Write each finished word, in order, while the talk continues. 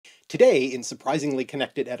Today, in Surprisingly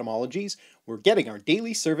Connected Etymologies, we're getting our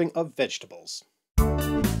daily serving of vegetables.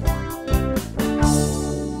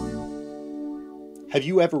 Have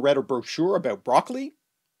you ever read a brochure about broccoli?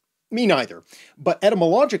 Me neither, but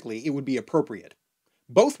etymologically it would be appropriate.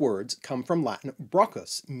 Both words come from Latin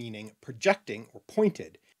broccus, meaning projecting or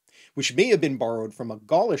pointed, which may have been borrowed from a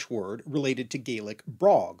Gaulish word related to Gaelic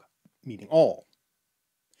brog, meaning all.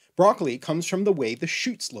 Broccoli comes from the way the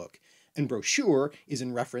shoots look, and brochure is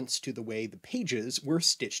in reference to the way the pages were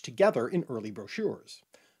stitched together in early brochures.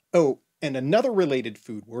 Oh, and another related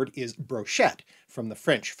food word is brochette, from the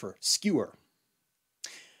French for skewer.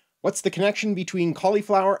 What's the connection between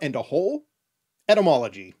cauliflower and a hole?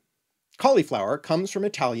 Etymology. Cauliflower comes from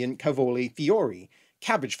Italian cavoli, fiori,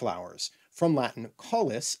 cabbage flowers, from Latin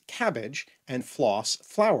caulis, cabbage, and flos,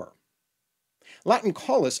 flower. Latin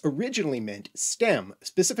caulis originally meant stem,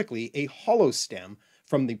 specifically a hollow stem,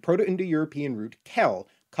 from the Proto-Indo-European root kale,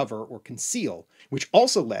 cover or conceal, which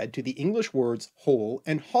also led to the English words whole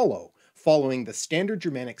and hollow, following the standard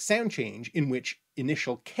Germanic sound change in which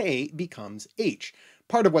initial K becomes H,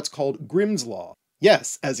 part of what's called Grimm's law.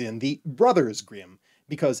 Yes, as in the Brothers Grimm,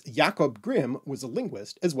 because Jakob Grimm was a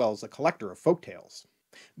linguist as well as a collector of folktales.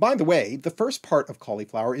 By the way, the first part of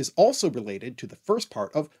cauliflower is also related to the first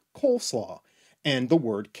part of coleslaw, and the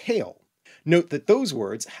word kale. Note that those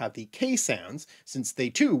words have the K sounds, since they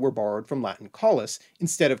too were borrowed from Latin caulis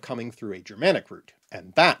instead of coming through a Germanic root,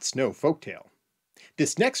 and that's no folktale.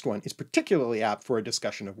 This next one is particularly apt for a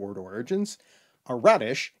discussion of word origins. A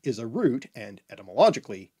radish is a root, and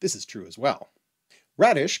etymologically this is true as well.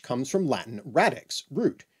 Radish comes from Latin radix,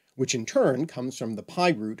 root, which in turn comes from the PIE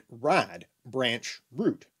root rad, branch,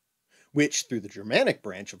 root, which through the Germanic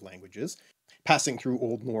branch of languages, passing through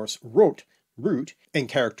Old Norse rot, root, and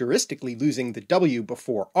characteristically losing the W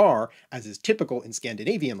before R as is typical in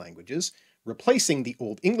Scandinavian languages, replacing the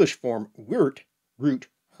Old English form wirt, root,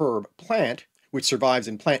 herb, plant, which survives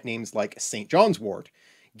in plant names like St. John's wort,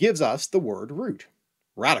 gives us the word root.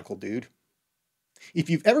 Radical, dude. If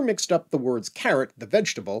you've ever mixed up the words carrot, the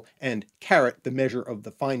vegetable, and carat, the measure of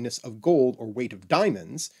the fineness of gold or weight of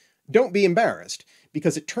diamonds, don't be embarrassed,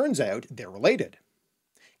 because it turns out they're related.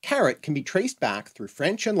 Carrot can be traced back through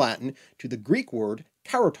French and Latin to the Greek word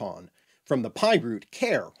karoton, from the PIE root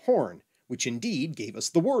care, horn, which indeed gave us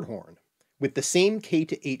the word horn, with the same K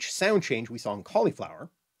to H sound change we saw in cauliflower,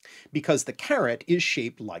 because the carrot is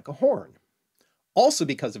shaped like a horn. Also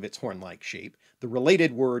because of its horn-like shape, the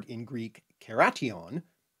related word in Greek keration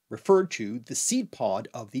referred to the seed pod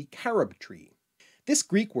of the carob tree. This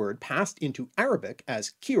Greek word passed into Arabic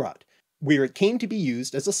as kirat, where it came to be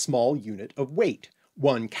used as a small unit of weight.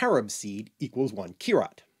 1 carob seed equals 1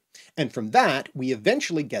 kirat. And from that, we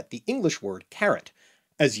eventually get the English word carrot,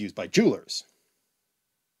 as used by jewelers.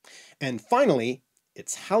 And finally,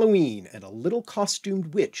 it's Halloween and a little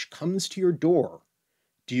costumed witch comes to your door.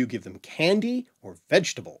 Do you give them candy or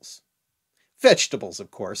vegetables? Vegetables,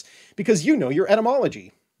 of course, because you know your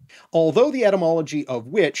etymology. Although the etymology of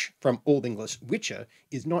witch, from Old English witche,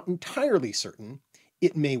 is not entirely certain,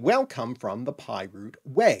 it may well come from the PIE root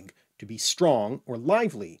weg, to be strong or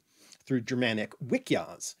lively, through Germanic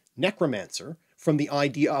wikias, necromancer, from the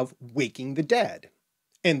idea of waking the dead.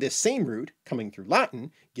 And this same root, coming through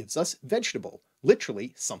Latin, gives us vegetable,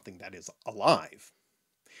 literally something that is alive.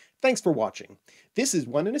 Thanks for watching. This is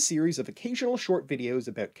one in a series of occasional short videos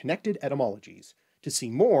about connected etymologies. To see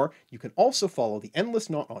more, you can also follow the Endless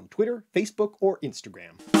Knot on Twitter, Facebook, or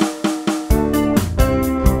Instagram.